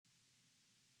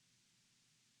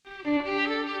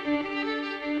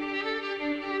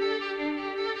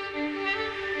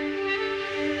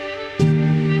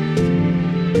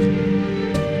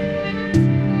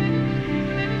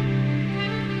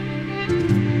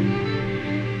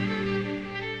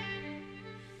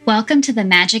Welcome to the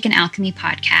Magic and Alchemy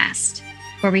podcast,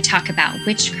 where we talk about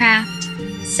witchcraft,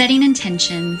 setting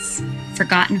intentions,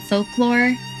 forgotten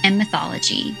folklore, and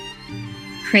mythology.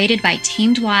 Created by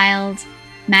Tamed Wild,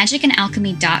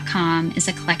 magicandalchemy.com is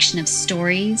a collection of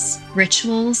stories,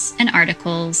 rituals, and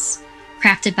articles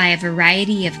crafted by a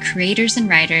variety of creators and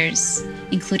writers,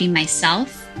 including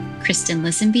myself, Kristen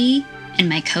Lisenby, and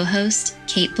my co-host,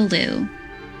 Kate Belew.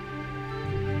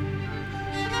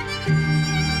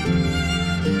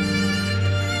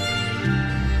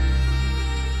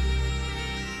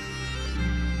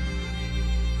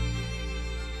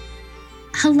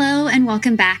 Hello, and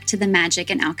welcome back to the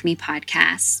Magic and Alchemy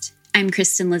podcast. I'm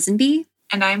Kristen Lisenby.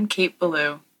 And I'm Kate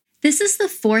Belew. This is the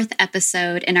fourth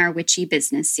episode in our Witchy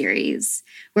business series,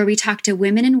 where we talk to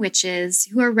women and witches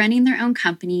who are running their own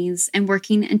companies and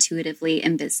working intuitively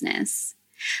in business.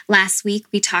 Last week,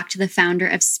 we talked to the founder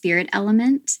of Spirit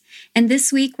Element, and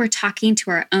this week we're talking to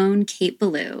our own Kate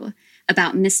Belew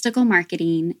about mystical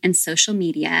marketing and social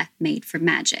media made for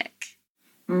magic.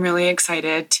 I'm really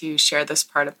excited to share this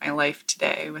part of my life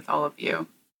today with all of you.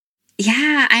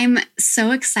 Yeah, I'm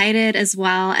so excited as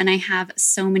well, and I have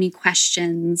so many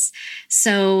questions.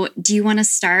 So do you want to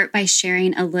start by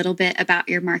sharing a little bit about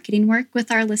your marketing work with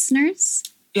our listeners?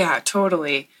 Yeah,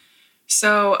 totally.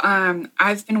 So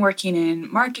I've been working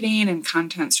in marketing and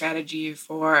content strategy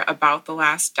for about the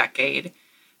last decade.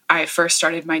 I first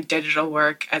started my digital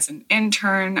work as an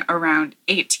intern around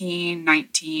 18,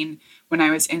 19, when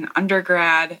I was in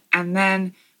undergrad, and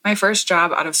then my first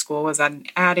job out of school was at an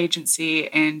ad agency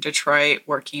in Detroit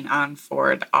working on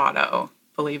Ford Auto,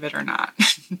 believe it or not.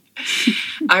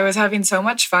 I was having so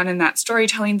much fun in that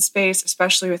storytelling space,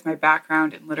 especially with my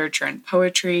background in literature and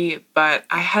poetry, but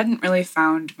I hadn't really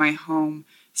found my home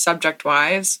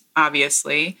subject-wise,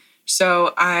 obviously.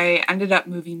 So I ended up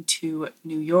moving to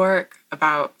New York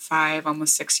about 5,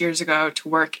 almost 6 years ago to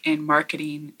work in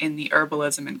marketing in the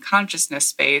herbalism and consciousness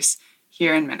space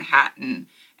here in Manhattan.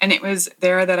 And it was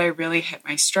there that I really hit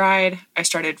my stride. I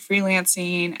started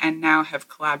freelancing and now have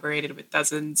collaborated with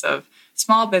dozens of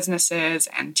small businesses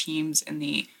and teams in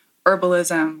the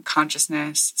herbalism,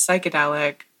 consciousness,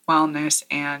 psychedelic, wellness,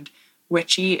 and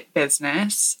witchy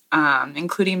business,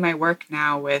 including my work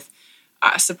now with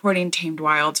supporting Tamed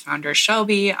Wild's founder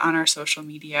Shelby on our social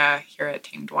media here at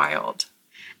Tamed Wild.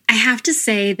 I have to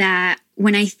say that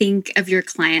when I think of your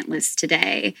client list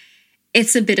today,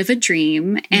 it's a bit of a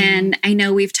dream. And I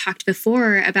know we've talked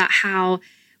before about how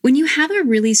when you have a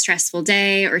really stressful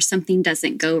day or something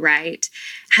doesn't go right,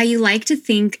 how you like to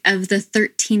think of the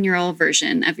 13-year-old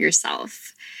version of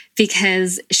yourself,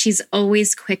 because she's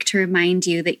always quick to remind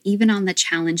you that even on the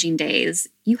challenging days,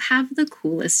 you have the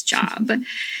coolest job.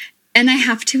 And I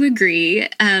have to agree.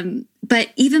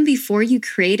 But even before you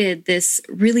created this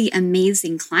really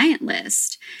amazing client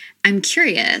list, I'm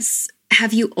curious,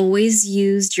 have you always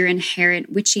used your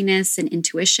inherent witchiness and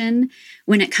intuition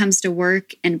when it comes to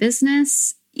work and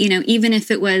business? You know, even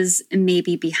if it was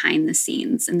maybe behind the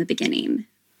scenes in the beginning?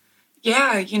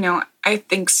 Yeah, I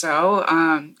think so.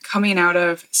 Coming out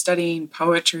of studying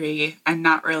poetry and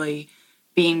not really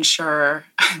being sure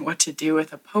what to do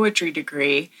with a poetry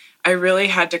degree, I really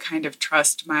had to kind of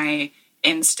trust my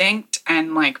instinct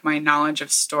and like my knowledge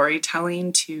of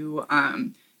storytelling to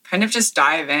kind of just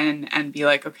dive in and be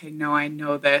like, okay, no, I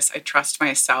know this. I trust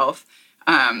myself.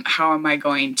 How am I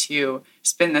going to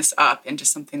spin this up into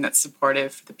something that's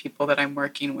supportive for the people that I'm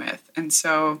working with? And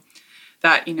so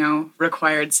that,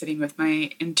 required sitting with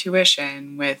my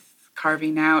intuition, with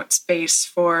carving out space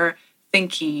for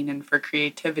thinking and for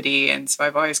creativity. And so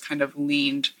I've always kind of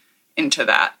leaned into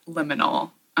that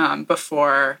liminal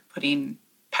before putting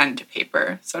pen to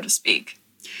paper, so to speak.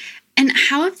 And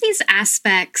how have these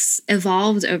aspects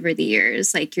evolved over the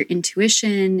years, like your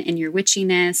intuition and your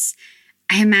witchiness?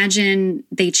 I imagine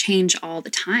they change all the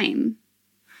time.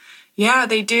 Yeah,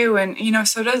 they do. And,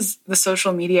 so does the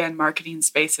social media and marketing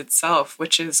space itself,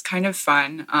 which is kind of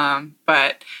fun.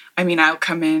 But I'll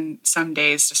come in some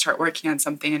days to start working on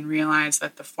something and realize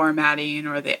that the formatting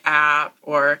or the app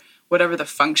or whatever the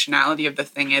functionality of the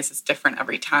thing is different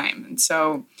every time. And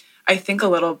so I think a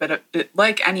little bit of it,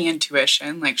 like any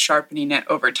intuition, like sharpening it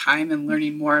over time and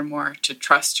learning more and more to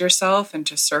trust yourself and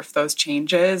to surf those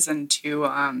changes and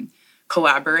to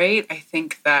collaborate. I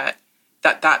think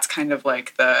that's kind of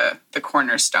like the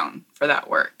cornerstone for that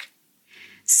work.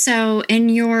 So in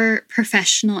your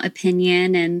professional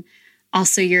opinion and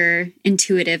also your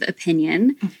intuitive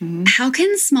opinion, how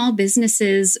can small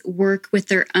businesses work with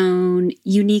their own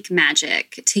unique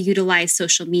magic to utilize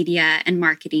social media and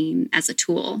marketing as a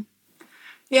tool?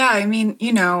 Yeah, and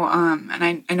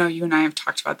I know you and I have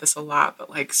talked about this a lot, but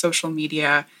like social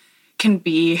media can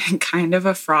be kind of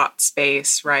a fraught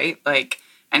space, right? Like,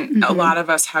 and a lot of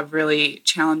us have really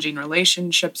challenging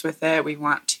relationships with it. We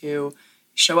want to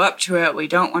show up to it. We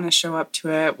don't want to show up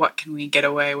to it. What can we get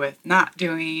away with not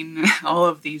doing? All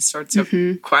of these sorts of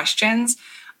questions.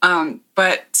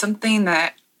 But something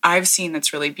that I've seen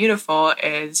that's really beautiful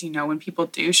is, when people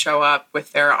do show up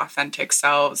with their authentic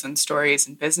selves and stories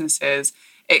and businesses,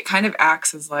 it kind of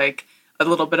acts as like a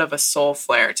little bit of a soul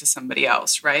flare to somebody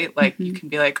else, right? Like you can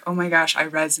be like, oh my gosh, I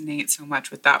resonate so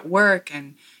much with that work.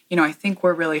 And, I think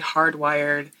we're really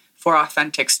hardwired for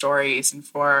authentic stories and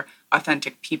for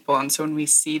authentic people. And so when we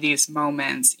see these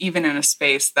moments, even in a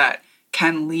space that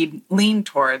can lean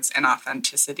towards an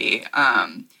authenticity,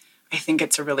 I think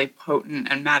it's a really potent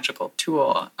and magical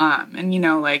tool.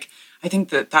 And, like, I think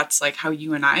that's like how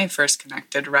you and I first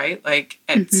connected, right? Like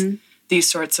it's these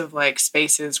sorts of like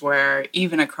spaces where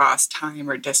even across time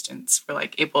or distance, we're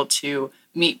like able to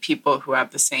meet people who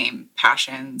have the same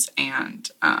passions and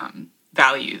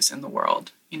values in the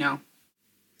world,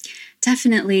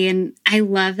 Definitely. And I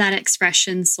love that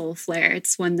expression, soul flare.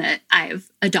 It's one that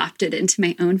I've adopted into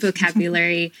my own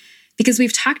vocabulary because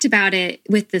we've talked about it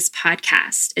with this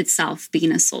podcast itself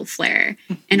being a soul flare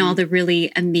and all the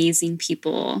really amazing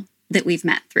people that we've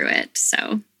met through it.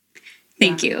 So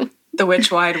thank you. The Witch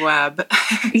Wide Web.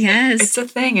 Yes. It's a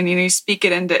thing. And, you speak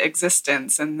it into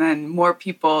existence and then more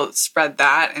people spread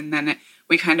that. And then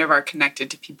we kind of are connected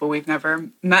to people we've never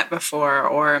met before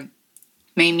or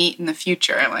may meet in the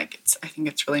future. Like I think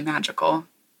it's really magical.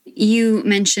 You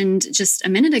mentioned just a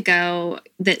minute ago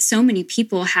that so many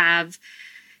people have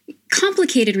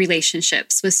complicated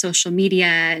relationships with social media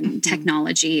and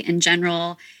technology in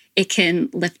general. It can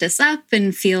lift us up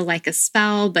and feel like a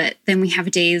spell, but then we have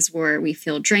days where we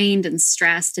feel drained and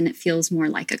stressed and it feels more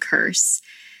like a curse.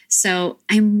 So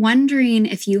I'm wondering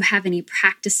if you have any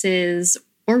practices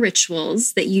or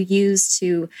rituals that you use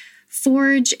to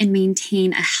forge and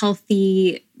maintain a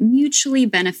healthy, mutually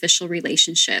beneficial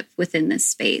relationship within this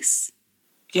space?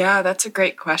 Yeah, that's a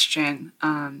great question.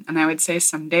 And I would say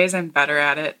some days I'm better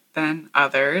at it than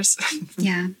others.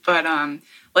 Yeah. But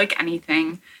like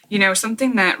anything,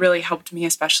 something that really helped me,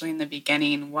 especially in the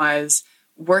beginning, was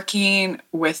working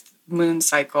with moon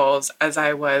cycles as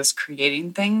I was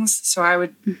creating things. So I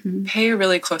would pay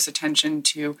really close attention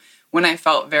to when I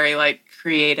felt very like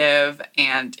creative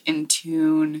and in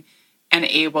tune and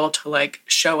able to like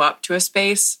show up to a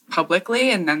space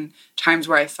publicly, and then times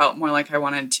where I felt more like I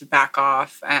wanted to back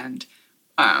off and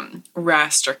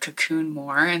rest or cocoon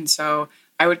more. And so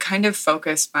I would kind of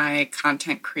focus my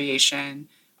content creation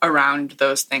around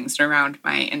those things and around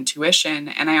my intuition.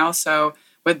 And I also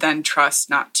would then trust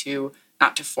not to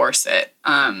force it,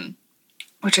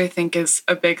 which I think is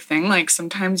a big thing. Like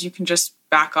sometimes you can just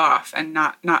back off and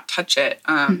not touch it.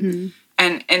 And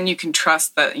you can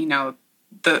trust that,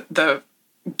 the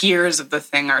gears of the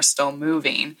thing are still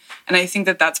moving. And I think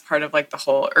that that's part of like the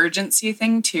whole urgency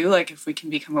thing too. Like if we can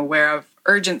become aware of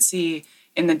urgency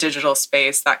in the digital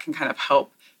space, that can kind of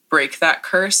help break that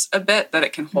curse a bit that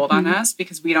it can hold on us,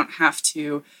 because we don't have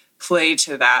to play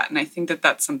to that. And I think that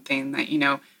that's something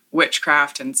that,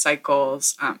 witchcraft and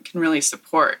cycles can really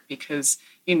support, because,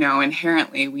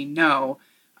 inherently we know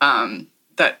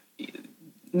that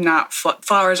not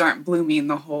flowers aren't blooming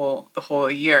the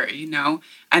whole year,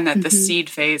 and that the seed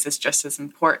phase is just as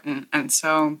important. And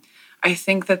so I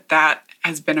think that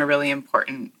has been a really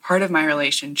important part of my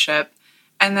relationship.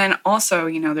 And then also,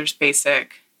 there's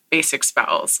basic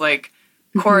spells like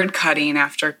cord cutting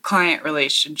after client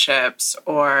relationships,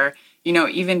 or,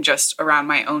 even just around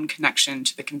my own connection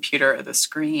to the computer or the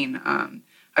screen.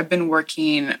 I've been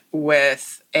working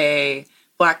with a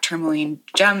black tourmaline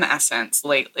gem essence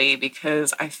lately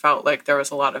because I felt like there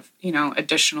was a lot of,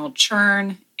 additional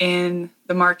churn in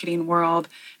the marketing world.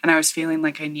 And I was feeling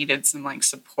like I needed some like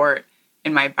support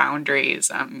in my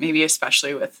boundaries, maybe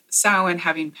especially with Samhain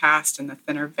having passed and the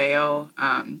thinner veil.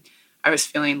 I was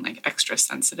feeling like extra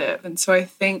sensitive. And so I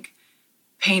think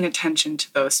paying attention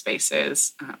to those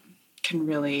spaces can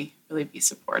really, really be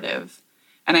supportive.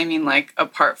 And I mean, like,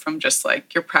 apart from just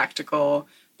like your practical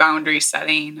boundary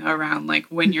setting around like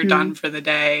when you're done for the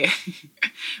day,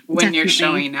 when you're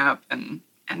showing up and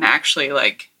actually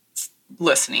like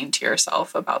listening to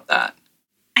yourself about that.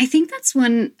 I think that's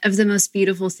one of the most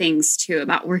beautiful things too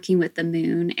about working with the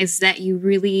moon, is that you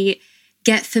really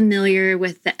get familiar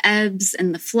with the ebbs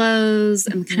and the flows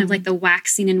and kind of like the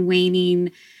waxing and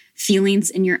waning feelings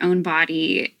in your own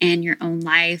body and your own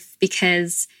life.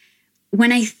 Because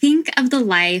when I think of the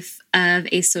life of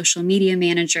a social media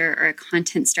manager or a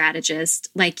content strategist,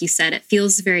 like you said, it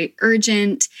feels very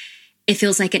urgent. It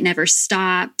feels like it never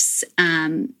stops.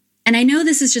 And I know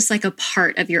this is just like a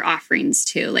part of your offerings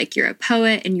too. Like you're a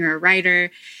poet and you're a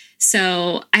writer.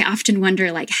 So I often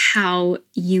wonder like how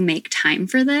you make time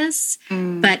for this.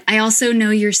 But I also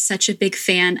know you're such a big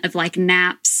fan of like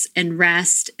naps and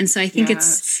rest. And so I think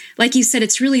it's, like you said,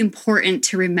 it's really important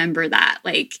to remember that.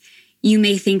 Like you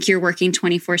may think you're working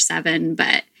 24/7,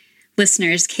 but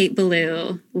listeners, Kate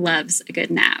Belew loves a good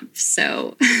nap.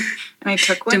 So and I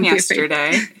took one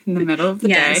yesterday in the middle of the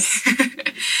day.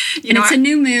 It's a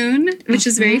new moon, which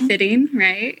is very fitting,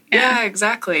 right? Yeah,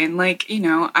 exactly. And like,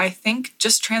 I think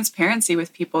just transparency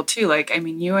with people too. Like, I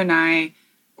mean, you and I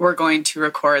were going to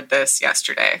record this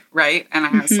yesterday, right? And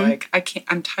I was like,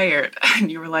 I'm tired.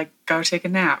 And you were like, go take a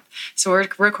nap. So we're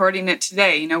recording it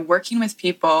today, working with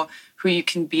people who you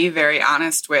can be very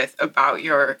honest with about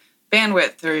your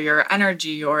bandwidth or your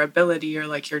energy or ability or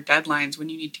like your deadlines when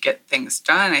you need to get things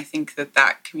done. I think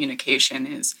that communication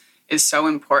is so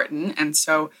important. And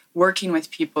so working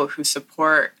with people who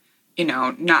support,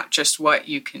 not just what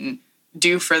you can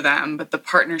do for them, but the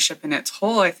partnership in its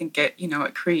whole, I think it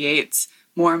creates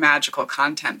more magical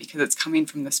content because it's coming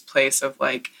from this place of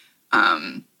like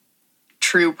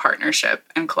true partnership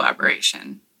and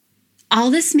collaboration.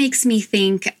 All this makes me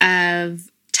think of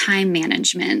time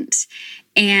management.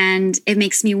 And it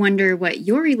makes me wonder what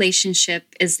your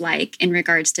relationship is like in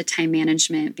regards to time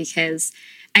management, because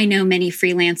I know many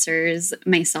freelancers,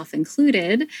 myself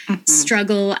included,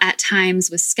 struggle at times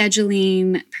with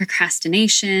scheduling,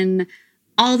 procrastination,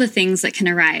 all the things that can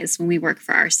arise when we work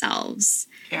for ourselves.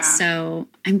 Yeah. So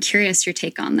I'm curious your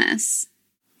take on this.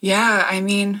 Yeah, I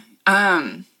mean,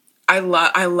 I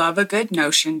love a good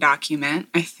Notion document.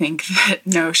 I think that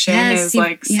Notion is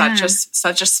like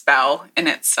such a spell in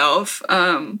itself.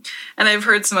 And I've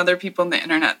heard some other people on the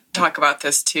internet talk about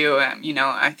this too.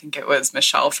 I think it was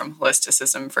Michelle from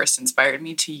Holisticism first inspired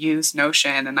me to use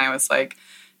Notion, and I was like,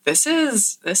 this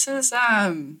is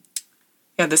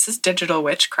digital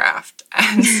witchcraft.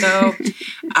 And so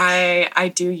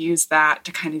I do use that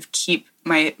to kind of keep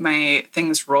my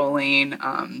things rolling.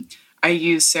 I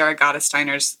use Sarah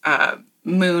Gottesdiener's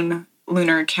moon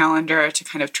lunar calendar to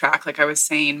kind of track, like I was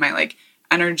saying, my like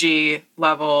energy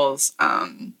levels.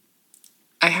 I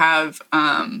have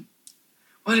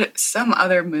some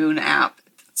other moon app.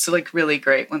 It's like really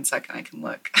great. 1 second, I can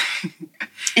look.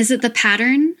 Is it the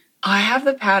Pattern? I have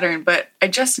the Pattern, but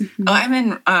I'm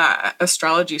in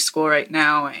astrology school right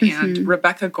now, and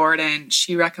Rebecca Gordon,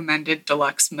 she recommended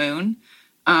Deluxe Moon,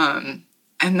 and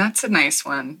that's a nice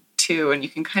one too. And you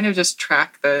can kind of just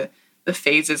track the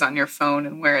phases on your phone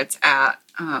and where it's at,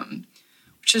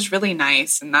 which is really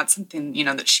nice. And that's something,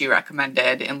 that she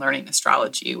recommended in learning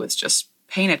astrology, was just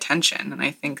paying attention. And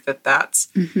I think that's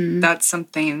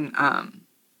something,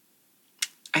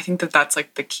 I think that's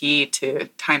like the key to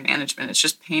time management. It's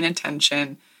just paying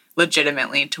attention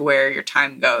legitimately to where your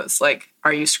time goes. Like,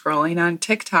 are you scrolling on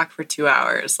TikTok for 2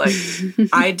 hours? Like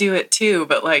I do it too,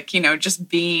 but like, just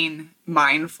being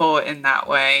mindful in that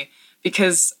way,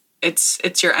 because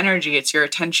it's your energy, it's your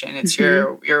attention, it's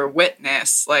your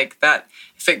witness, like that.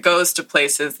 If it goes to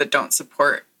places that don't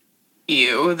support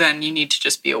you, then you need to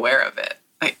just be aware of it.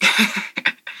 Like,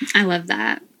 I love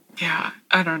that. Yeah,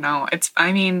 I don't know.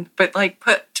 But like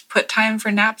put time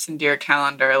for naps into your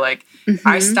calendar. Like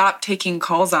I stopped taking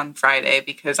calls on Friday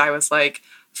because I was like,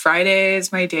 Friday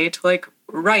is my day to like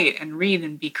write and read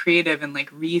and be creative and like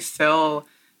refill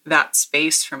that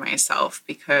space for myself,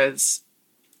 because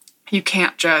I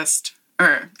can't just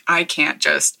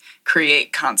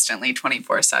create constantly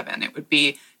 24/7. It would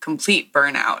be complete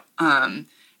burnout.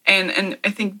 And I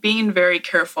think being very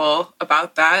careful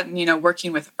about that, and,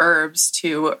 working with herbs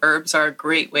too. Herbs are a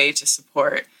great way to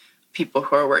support people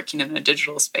who are working in a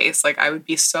digital space. Like I would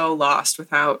be so lost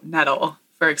without nettle,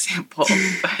 for example.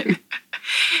 But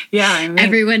yeah,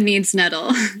 everyone needs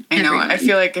nettle. I know. I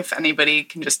feel like if anybody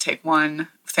can just take one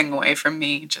thing away from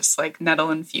me, just like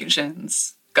nettle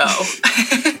infusions, go.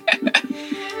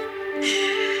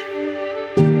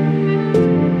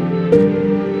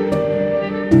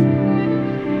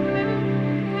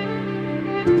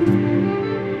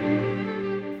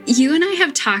 You and I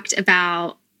have talked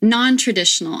about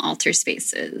non-traditional altar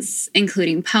spaces,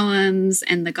 including poems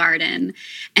and the garden.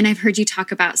 And I've heard you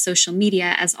talk about social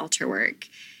media as altar work.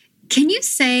 Can you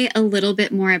say a little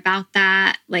bit more about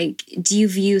that? Like, do you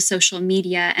view social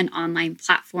media and online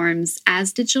platforms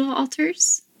as digital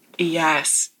altars?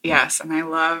 Yes. And I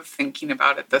love thinking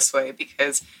about it this way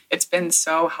because it's been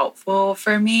so helpful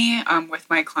for me with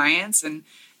my clients. And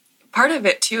part of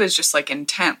it too is just like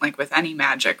intent, like with any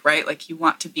magic, right? Like you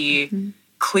want to be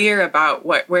clear about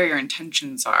where your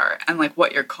intentions are and like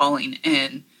what you're calling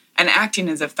in, and acting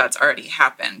as if that's already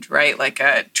happened, right? Like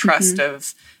a trust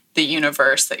of, the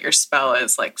universe that your spell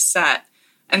is like set.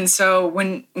 And so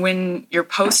when you're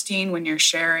posting, when you're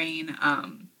sharing,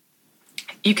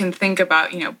 you can think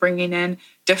about, bringing in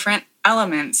different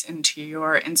elements into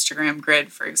your Instagram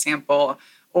grid, for example,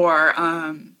 or,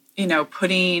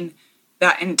 putting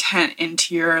that intent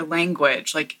into your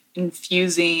language, like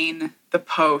infusing the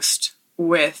post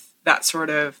with that sort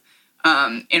of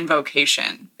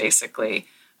invocation, basically.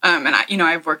 And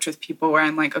I've worked with people where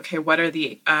I'm like, okay, what are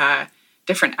the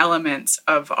different elements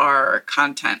of our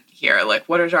content here? Like,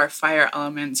 what are our fire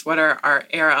elements? What are our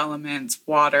air elements,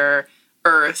 water,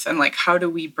 earth? And like, how do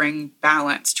we bring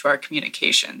balance to our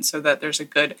communication so that there's a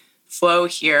good flow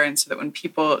here, and so that when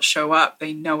people show up,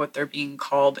 they know what they're being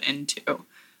called into.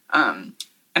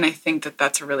 And I think that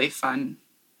that's a really fun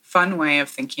way of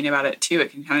thinking about it too.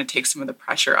 It can kind of take some of the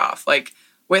pressure off. Like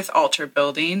with altar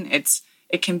building,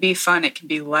 it can be fun. It can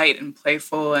be light and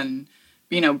playful, and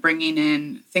bringing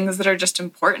in things that are just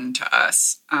important to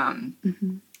us, and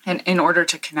in order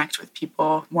to connect with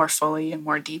people more fully and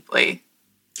more deeply.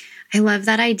 I love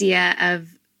that idea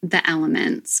of the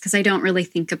elements, because I don't really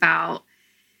think about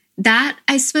that,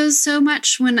 I suppose, so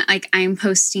much when like I'm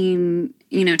posting,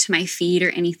 to my feed or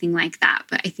anything like that.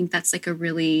 But I think that's like a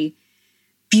really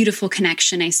beautiful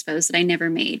connection, I suppose, that I never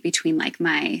made between like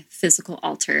my physical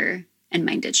altar and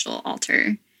my digital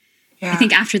altar. Yeah. I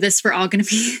think after this, we're all going to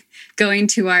be going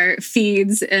to our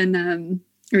feeds and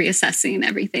reassessing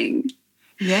everything.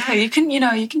 Yeah, you can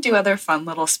do other fun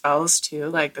little spells too.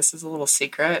 Like, this is a little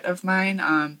secret of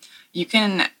mine. You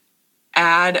can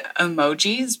add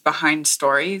emojis behind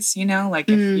stories, like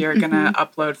if you're going to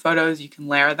upload photos, you can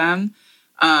layer them.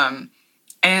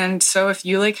 And so if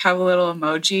you like have a little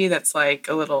emoji that's like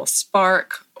a little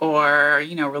spark or,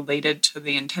 related to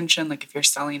the intention, like if you're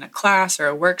selling a class or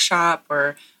a workshop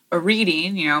or a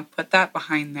reading, put that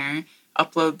behind there,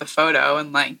 upload the photo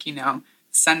and like,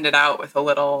 send it out with a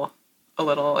little,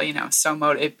 so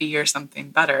mote it be or something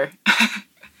better.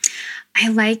 I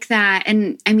like that.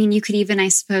 And I mean, you could even, I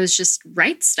suppose, just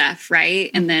write stuff, right?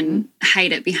 And then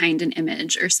hide it behind an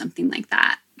image or something like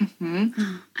that.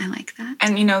 Oh, I like that.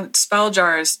 And, spell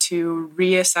jars to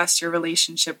reassess your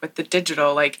relationship with the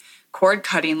digital, like cord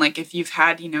cutting, like if you've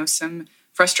had, some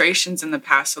frustrations in the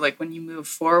past. So like when you move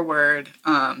forward,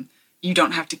 you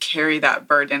don't have to carry that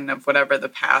burden of whatever the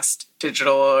past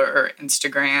digital or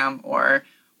Instagram or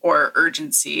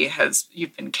urgency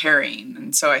you've been carrying.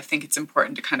 And so I think it's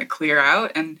important to kind of clear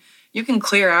out, and you can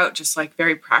clear out just like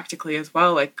very practically as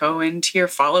well, like go into your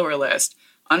follower list,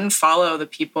 unfollow the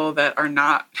people that are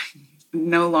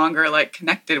no longer like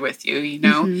connected with you.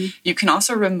 You can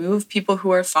also remove people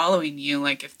who are following you.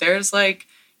 Like if there's like,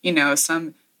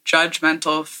 some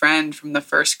judgmental friend from the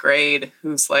first grade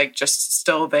who's like just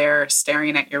still there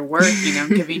staring at your work,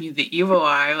 giving you the evil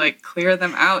eye, like clear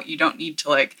them out. You don't need to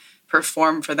like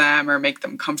perform for them or make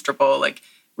them comfortable, like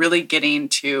really getting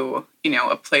to,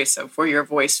 a place of where your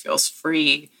voice feels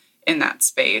free in that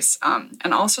space.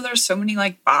 And also there's so many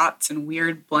like bots and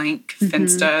weird blank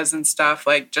finstas and stuff,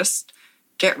 like just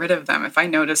get rid of them. If I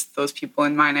notice those people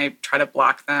in mine, I try to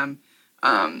block them,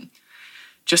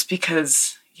 just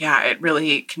because, it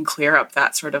really can clear up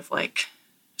that sort of like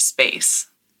space.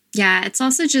 Yeah, it's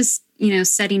also just,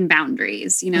 setting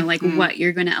boundaries, like what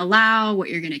you're going to allow, what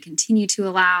you're going to continue to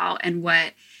allow, and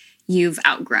what you've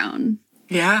outgrown.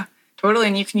 Yeah, totally.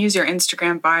 And you can use your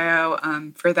Instagram bio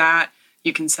for that.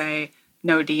 You can say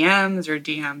no DMs or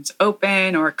DMs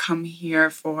open, or come here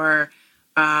for,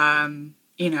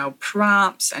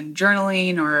 prompts and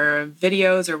journaling or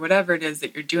videos or whatever it is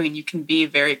that you're doing. You can be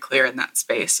very clear in that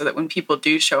space so that when people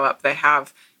do show up, they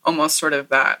have almost sort of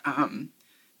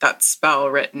that spell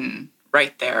written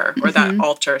right there, or that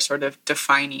altar sort of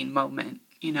defining moment,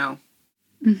 I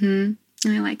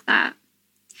like that.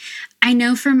 I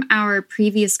know from our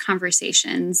previous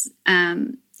conversations,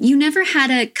 you never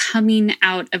had a coming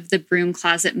out of the broom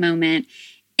closet moment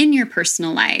in your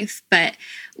personal life, but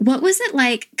what was it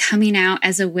like coming out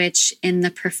as a witch in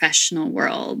the professional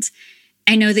world?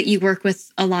 I know that you work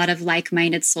with a lot of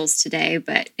like-minded souls today,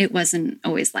 but it wasn't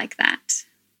always like that.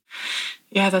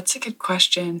 Yeah, that's a good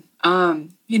question.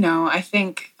 I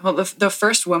think, the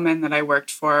first woman that I worked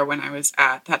for when I was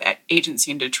at that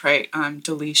agency in Detroit,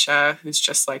 Delisha, who's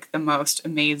just like the most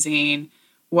amazing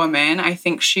woman, I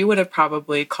think she would have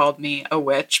probably called me a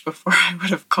witch before I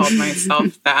would have called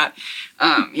myself that.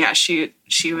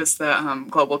 She was the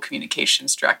global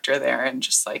communications director there, and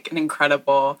just like an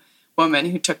incredible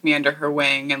woman who took me under her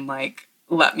wing and like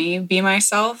let me be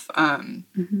myself. And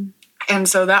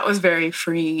so that was very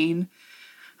freeing.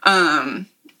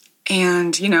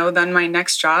 And, then my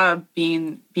next job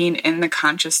being in the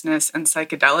consciousness and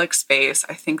psychedelic space,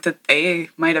 I think that they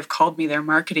might have called me their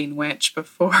marketing witch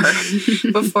before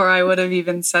I would have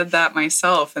even said that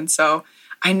myself. And so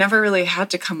I never really had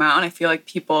to come out. And I feel like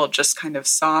people just kind of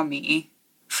saw me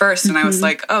first. And I was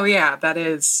like, oh yeah, that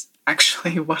is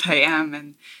actually what I am.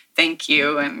 And thank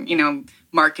you. And,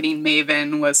 marketing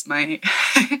maven was my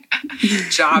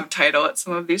job title at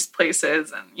some of these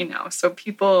places. And, so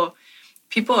people,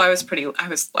 I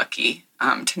was lucky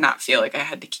to not feel like I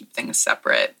had to keep things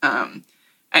separate. And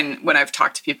when I've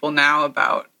talked to people now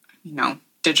about,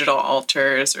 digital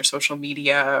altars or social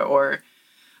media or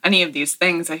any of these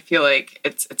things, I feel like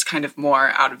it's kind of more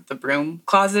out of the broom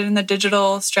closet in the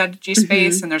digital strategy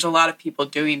space. And there's a lot of people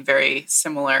doing very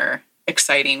similar,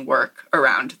 exciting work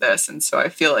around this. And so I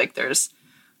feel like there's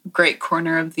a great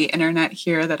corner of the internet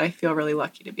here that I feel really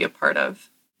lucky to be a part of.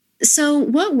 So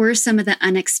what were some of the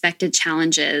unexpected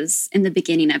challenges in the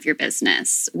beginning of your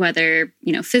business, whether,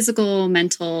 physical,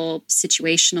 mental,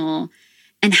 situational,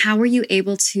 and how were you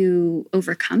able to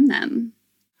overcome them?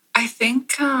 I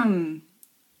think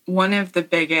one of the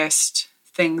biggest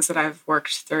things that I've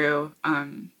worked through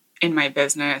in my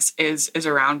business is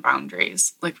around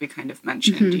boundaries, like we kind of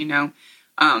mentioned,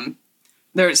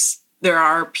 there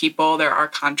are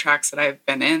contracts that I've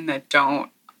been in that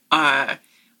don't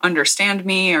understand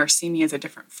me or see me as a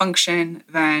different function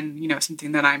than,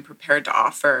 something that I'm prepared to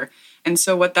offer. And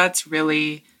so what that's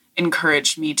really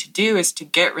encouraged me to do is to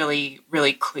get really,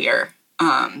 really clear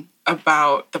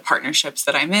about the partnerships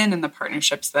that I'm in and the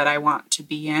partnerships that I want to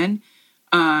be in.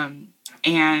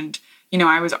 And,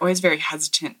 I was always very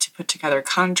hesitant to put together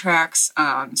contracts.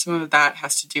 Some of that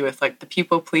has to do with like the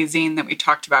people pleasing that we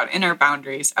talked about in our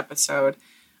boundaries episode.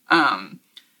 And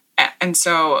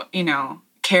so,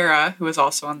 Kara, who was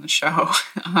also on the show,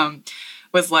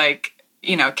 was like,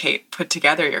 Kate, put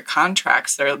together your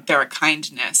contracts. They're a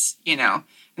kindness,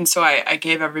 And so I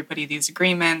gave everybody these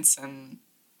agreements and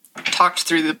talked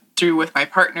through with my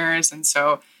partners. And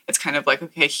so it's kind of like,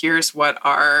 okay, here's what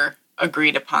our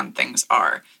agreed upon things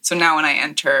are. So now when I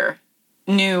enter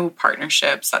new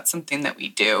partnerships, that's something that we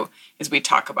do is we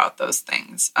talk about those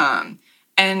things.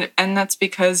 And that's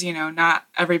because, not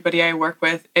everybody I work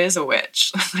with is a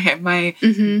witch.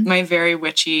 my very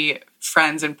witchy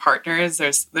friends and partners,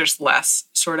 there's less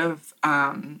sort of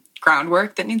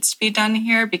groundwork that needs to be done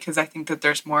here because I think that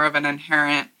there's more of an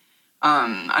inherent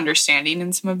understanding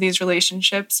in some of these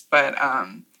relationships. But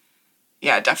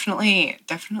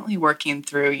definitely working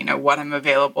through, what I'm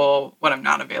available, what I'm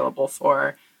not available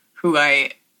for, who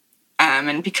I am.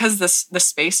 And because the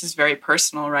space is very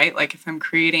personal, right? Like if I'm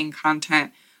creating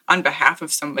content on behalf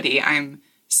of somebody, I'm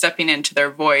stepping into their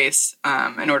voice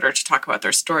in order to talk about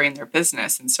their story and their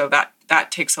business. And so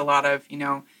that takes a lot of,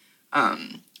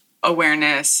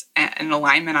 awareness and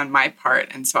alignment on my part.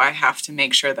 And so I have to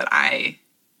make sure that I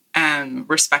am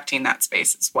respecting that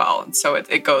space as well. And so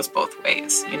it goes both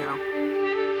ways,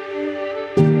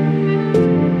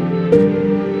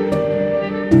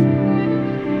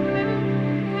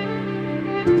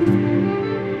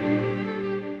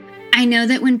 I know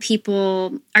that when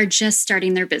people are just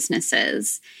starting their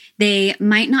businesses, they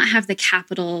might not have the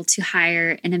capital to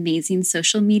hire an amazing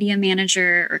social media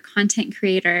manager or content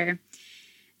creator.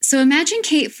 So imagine,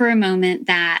 Kate, for a moment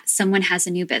that someone has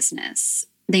a new business.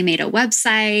 They made a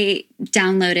website,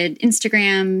 downloaded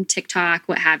Instagram, TikTok,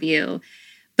 what have you.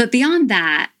 But beyond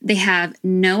that, they have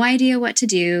no idea what to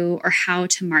do or how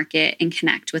to market and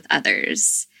connect with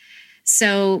others.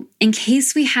 So in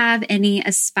case we have any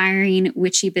aspiring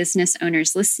witchy business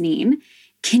owners listening,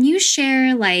 can you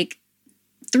share like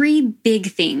 3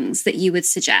 big things that you would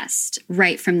suggest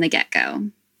right from the get-go?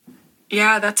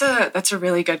 Yeah, that's a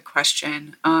really good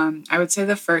question. I would say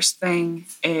the first thing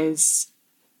is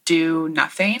do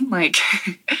nothing. Like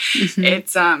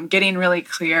it's getting really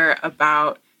clear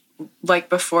about, like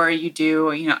before you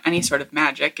do, any sort of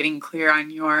magic, getting clear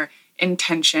on your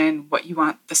intention, what you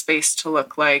want the space to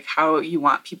look like, how you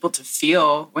want people to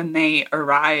feel when they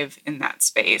arrive in that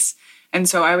space. And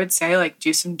so I would say like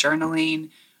do some journaling,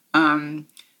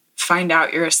 find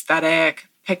out your aesthetic,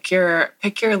 pick your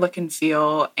look and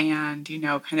feel, and,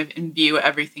 kind of imbue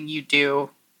everything you do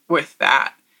with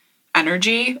that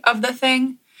energy of the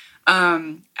thing.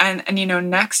 And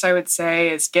next I would say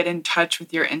is get in touch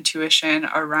with your intuition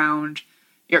around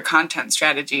your content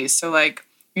strategies. So like,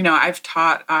 I've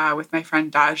taught with my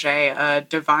friend Daje a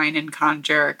Divine and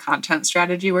Conjure content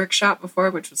strategy workshop before,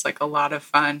 which was like a lot of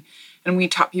fun. And we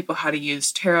taught people how to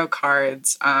use tarot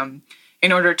cards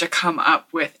in order to come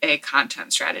up with a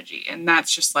content strategy. And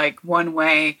that's just like one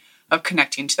way of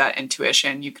connecting to that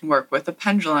intuition. You can work with a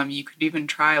pendulum. You could even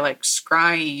try like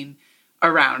scrying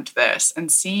around this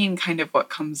and seeing kind of what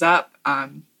comes up.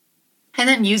 And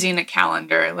then using a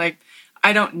calendar. Like,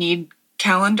 I don't need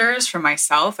calendars for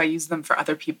myself. I use them for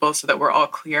other people so that we're all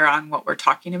clear on what we're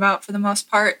talking about for the most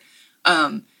part.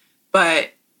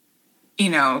 But, you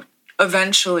know,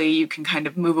 eventually you can kind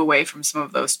of move away from some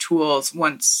of those tools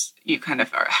once you kind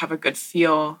of have a good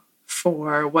feel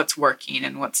for what's working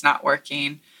and what's not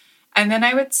working. And then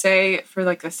I would say for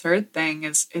like the third thing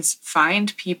is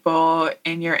find people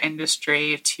in your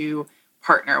industry to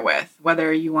partner with,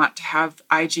 whether you want to have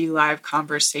IG live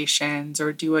conversations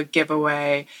or do a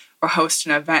giveaway or host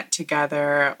an event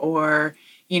together or,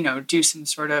 you know, do some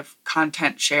sort of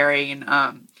content sharing.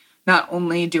 Not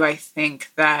only do I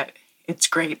think that it's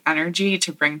great energy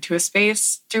to bring to a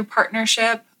space through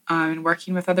partnership and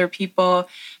working with other people,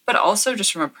 but also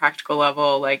just from a practical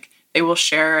level, like they will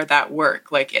share that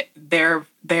work, like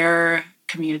their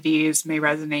communities may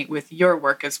resonate with your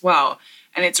work as well.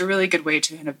 And it's a really good way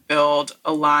to kind of build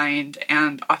aligned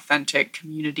and authentic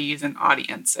communities and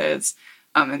audiences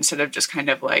instead of just kind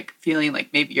of like feeling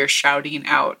like maybe you're shouting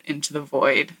out into the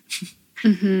void.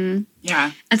 Mm-hmm.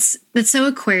 Yeah. That's so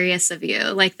Aquarius of you,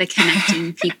 like the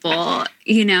connecting people,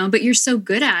 you know, but you're so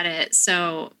good at it.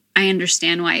 So I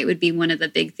understand why it would be one of the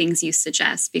big things you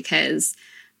suggest because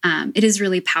it is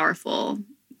really powerful,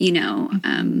 you know.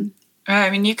 I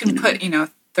mean, you can put, you know,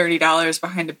 $30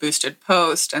 behind a boosted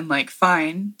post and like,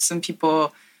 fine, some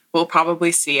people will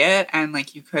probably see it and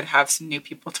like you could have some new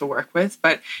people to work with.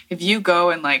 But if you go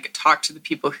and like talk to the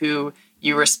people who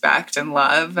you respect and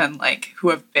love and like who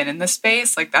have been in the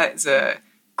space, like that is a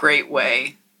great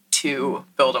way to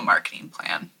build a marketing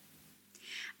plan.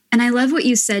 And I love what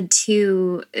you said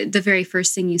too, the very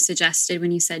first thing you suggested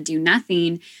when you said do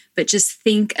nothing, but just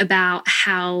think about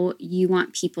how you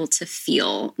want people to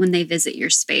feel when they visit your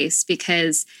space.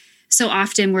 Because so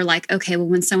often we're like, okay, well,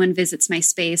 when someone visits my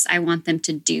space, I want them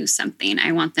to do something.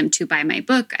 I want them to buy my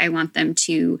book. I want them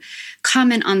to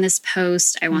comment on this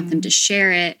post. I want them to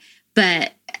share it.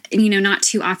 But, you know, not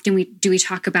too often we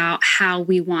talk about how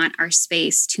we want our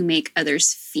space to make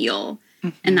others feel.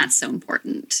 And that's so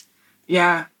important.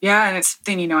 Yeah. And it's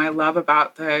something, you know, I love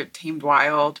about the Tamed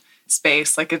Wild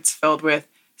space. Like it's filled with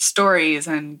stories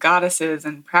and goddesses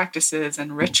and practices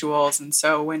and rituals. And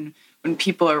so when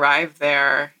people arrive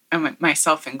there, and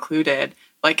myself included,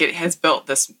 like it has built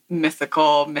this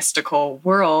mystical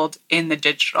world in the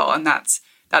digital. And that's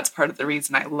part of the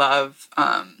reason I love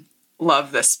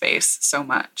this space so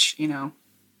much, you know.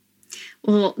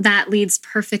 Well, that leads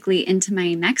perfectly into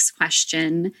my next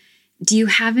question. Do you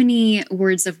have any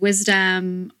words of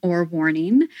wisdom or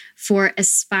warning for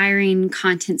aspiring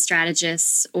content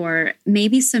strategists or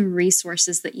maybe some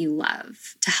resources that you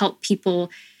love to help people,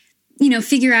 you know,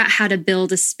 figure out how to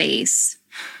build a space?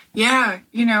 Yeah,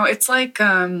 you know, it's like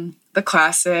the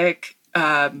classic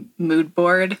mood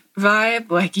board vibe.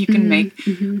 Like you can make,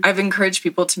 I've encouraged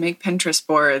people to make Pinterest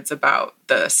boards about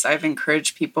this. I've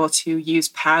encouraged people to use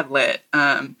Padlet.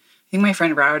 I think my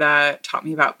friend Rauda taught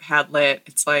me about Padlet.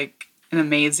 It's like an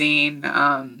amazing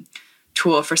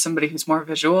tool for somebody who's more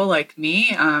visual like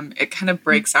me. It kind of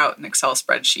breaks out an Excel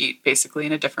spreadsheet basically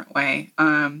in a different way.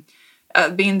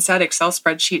 Being said, Excel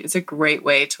spreadsheet is a great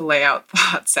way to lay out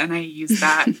thoughts, and I use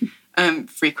that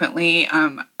frequently.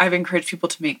 I've encouraged people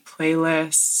to make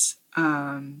playlists.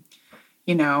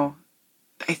 You know,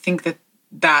 I think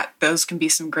that those can be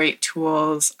some great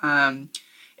tools.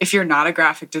 If you're not a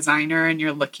graphic designer and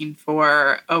you're looking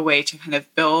for a way to kind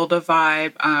of build a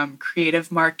vibe,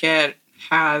 Creative Market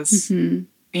has, you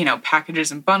know, packages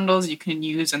and bundles you can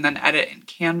use and then edit in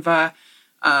Canva.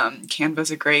 Canva is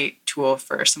a great tool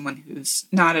for someone who's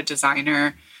not a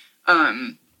designer.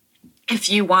 If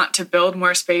you want to build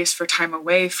more space for time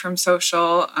away from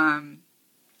social,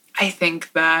 I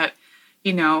think that,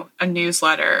 you know, a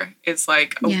newsletter is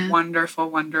like a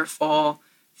wonderful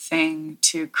thing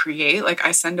to create. Like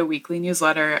I send a weekly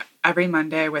newsletter every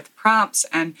Monday with prompts,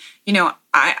 and, you know,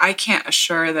 I can't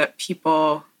assure that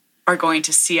people are going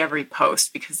to see every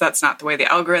post because that's not the way the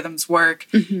algorithms work.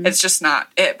 It's just not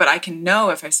it. But I can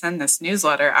know if I send this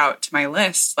newsletter out to my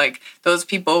list, like those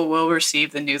people will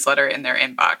receive the newsletter in their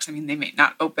inbox. I mean, they may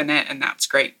not open it, and that's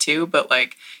great too. But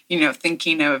like, you know,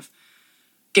 thinking of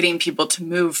getting people to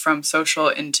move from social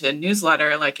into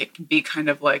newsletter, like it can be kind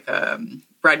of like a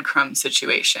breadcrumb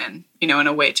situation, you know, in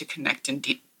a way to connect in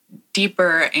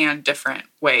deeper and different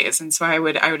ways. And so I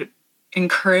would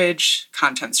encourage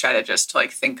content strategists to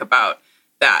like think about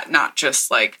that, not just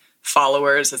like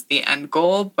followers as the end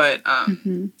goal, but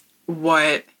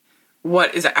what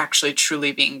is actually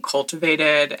truly being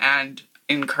cultivated and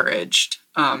encouraged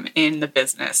in the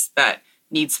business that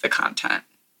needs the content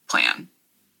plan.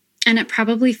 And it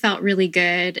probably felt really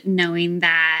good knowing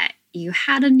that you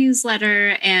had a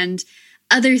newsletter and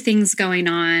other things going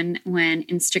on when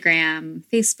Instagram,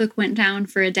 Facebook went down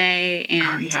for a day,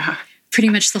 and pretty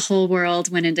much the whole world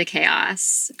went into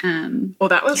chaos. Well,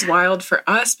 that was wild for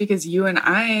us because you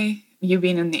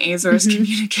being in the Azores,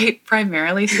 communicate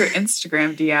primarily through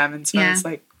Instagram DM. And so I was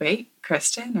like, wait,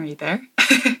 Kristen, are you there?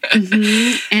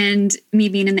 And me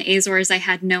being in the Azores, I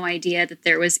had no idea that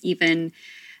there was even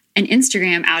an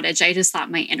Instagram outage. I just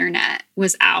thought my internet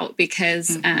was out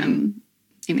because, I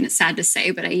mean, it's sad to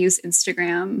say, but I use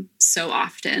Instagram so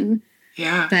often.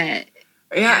 Yeah. But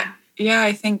yeah,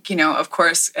 I think, of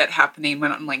course, it happening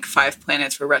when like 5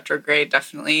 planets were retrograde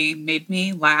definitely made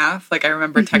me laugh. Like I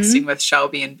remember texting with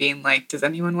Shelby and being like, does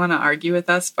anyone want to argue with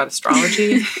us about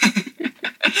astrology?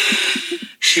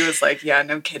 She was like, yeah,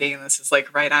 no kidding. This is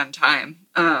like right on time.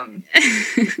 But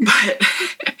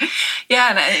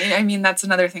yeah, and I mean, that's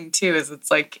another thing too, is it's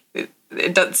like,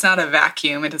 it's not a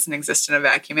vacuum. It doesn't exist in a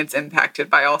vacuum. It's impacted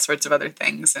by all sorts of other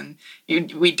things. And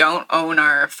we don't own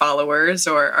our followers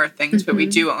or our things, but we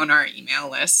do own our email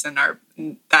lists and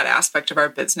that aspect of our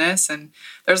business. And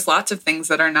there's lots of things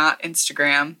that are not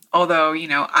Instagram. Although,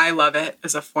 I love it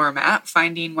as a format.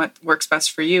 Finding what works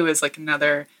best for you is like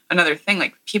another thing.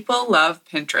 Like people love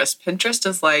Pinterest. Pinterest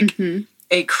is like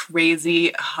a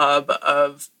crazy hub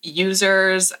of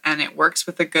users, and it works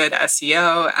with a good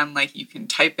SEO, and like you can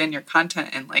type in your content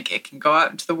and like it can go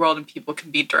out into the world and people can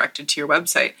be directed to your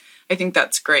website. I think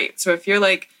that's great. So if you're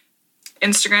like,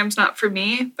 Instagram's not for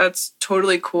me, that's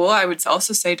totally cool. I would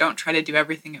also say don't try to do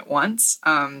everything at once.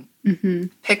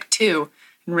 Pick 2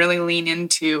 and really lean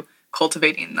into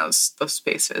cultivating those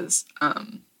spaces.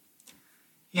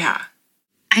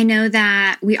 I know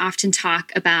that we often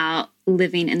talk about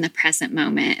living in the present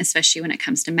moment, especially when it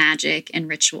comes to magic and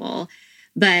ritual.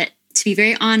 But to be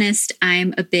very honest,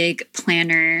 I'm a big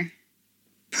planner.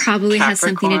 Probably has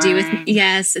something to do with,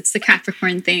 yes, it's the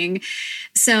Capricorn thing.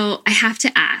 So I have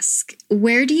to ask,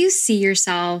 where do you see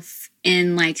yourself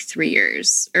in like 3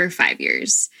 years or 5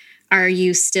 years? Are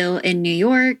you still in New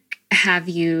York? Have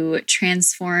you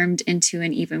transformed into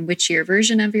an even witchier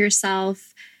version of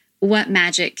yourself? What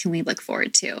magic can we look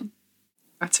forward to?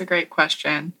 That's a great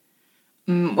question.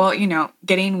 Well,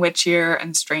 getting witchier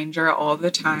and stranger all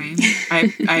the time.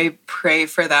 I pray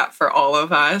for that for all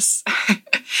of us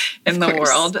in the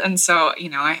world. And so,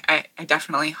 I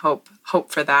definitely hope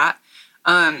for that.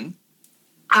 I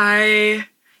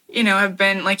have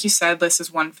been, like you said, this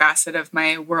is one facet of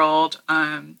my world.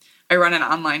 I run an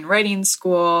online writing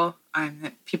school.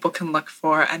 People can look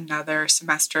for another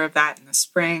semester of that in the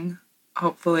spring,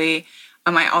 hopefully.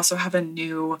 I also have a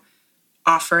new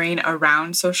offering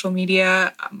around social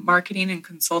media marketing and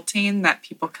consulting that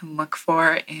people can look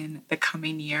for in the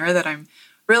coming year that I'm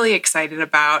really excited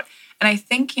about. And I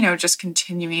think, just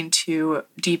continuing to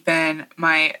deepen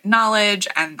my knowledge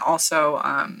and also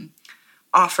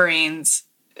offerings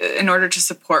in order to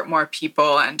support more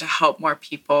people and to help more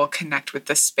people connect with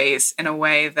this space in a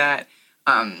way that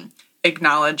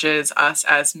acknowledges us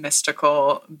as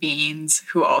mystical beings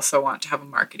who also want to have a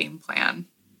marketing plan.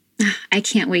 I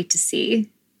can't wait to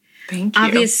see. Thank you.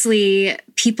 Obviously,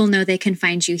 people know they can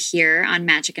find you here on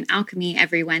Magic and Alchemy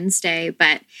every Wednesday,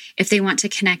 but if they want to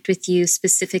connect with you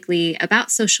specifically about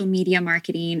social media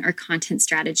marketing or content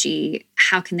strategy,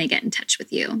 how can they get in touch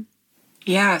with you?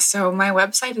 Yeah, so my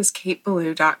website is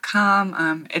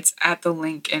katebelew.com. It's at the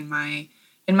link in my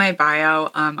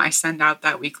bio. I send out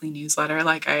that weekly newsletter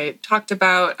like I talked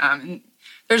about.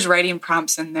 There's writing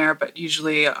prompts in there, but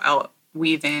usually I'll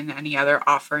weave in any other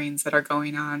offerings that are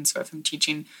going on. So if I'm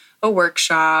teaching a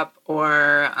workshop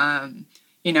or,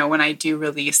 when I do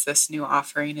release this new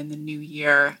offering in the new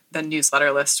year, the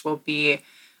newsletter list will be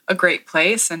a great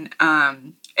place. And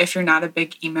if you're not a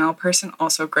big email person,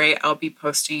 also great. I'll be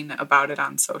posting about it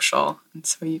on social. And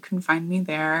so you can find me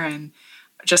there and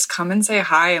just come and say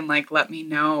hi and let me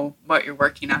know what you're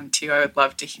working on too. I would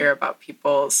love to hear about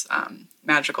people's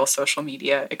magical social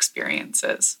media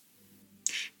experiences.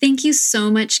 Thank you so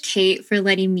much, Kate, for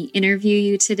letting me interview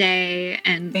you today,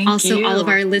 and all of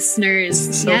our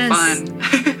listeners. So fun.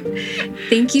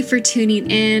 Thank you for tuning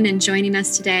in and joining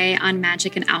us today on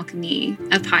Magic and Alchemy,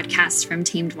 a podcast from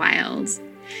Tamed Wild.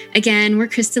 Again, we're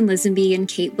Kristen Lisenby and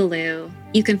Kate Belew.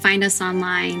 You can find us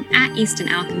online at Easton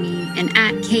Alchemy and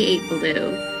at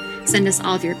K8Belew. Send us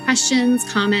all of your questions,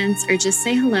 comments, or just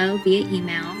say hello via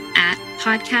email at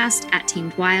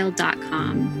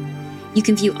podcast@tamedwild.com. You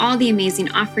can view all the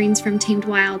amazing offerings from Tamed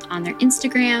Wild on their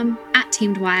Instagram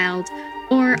 @TamedWild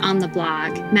or on the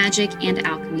blog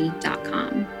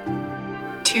magicandalchemy.com.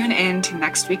 tune in to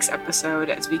next week's episode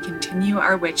as we continue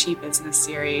our Witchy business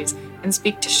series and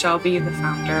speak to Shelby, the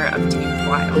founder of Tamed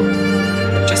Wild.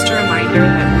 Just a reminder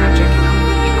that magic